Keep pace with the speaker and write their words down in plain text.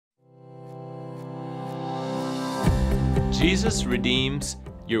Jesus redeems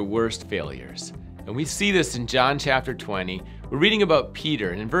your worst failures. And we see this in John chapter 20. We're reading about Peter,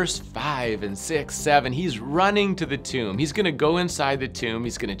 and in verse 5 and 6, 7, he's running to the tomb. He's going to go inside the tomb.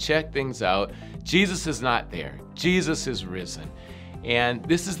 He's going to check things out. Jesus is not there. Jesus is risen. And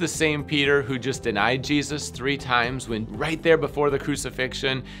this is the same Peter who just denied Jesus 3 times when right there before the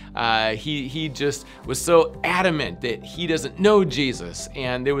crucifixion, he just was so adamant that he doesn't know Jesus,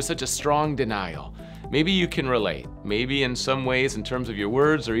 and there was such a strong denial. Maybe you can relate. Maybe in some ways, in terms of your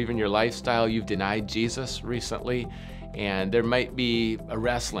words or even your lifestyle, you've denied Jesus recently, and there might be a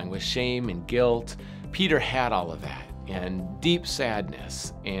wrestling with shame and guilt. Peter had all of that, and deep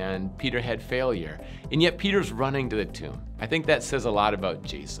sadness, and Peter had failure, and yet Peter's running to the tomb. I think that says a lot about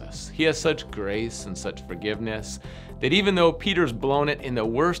Jesus. He has such grace and such forgiveness that even though Peter's blown it in the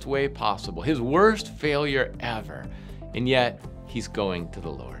worst way possible, his worst failure ever, and yet he's going to the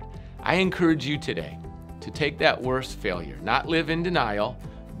Lord. I encourage you today to take that worst failure, not live in denial,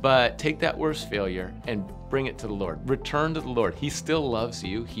 but take that worst failure and bring it to the Lord. Return to the Lord. He still loves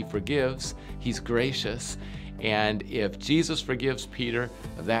you. He forgives. He's gracious. And if Jesus forgives Peter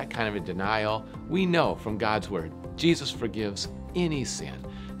of that kind of a denial, we know from God's word, Jesus forgives any sin.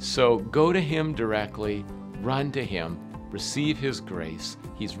 So go to him directly, run to him, receive his grace.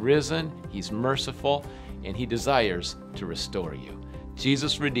 He's risen, he's merciful, and he desires to restore you.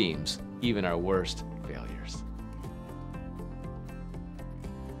 Jesus redeems even our worst failures.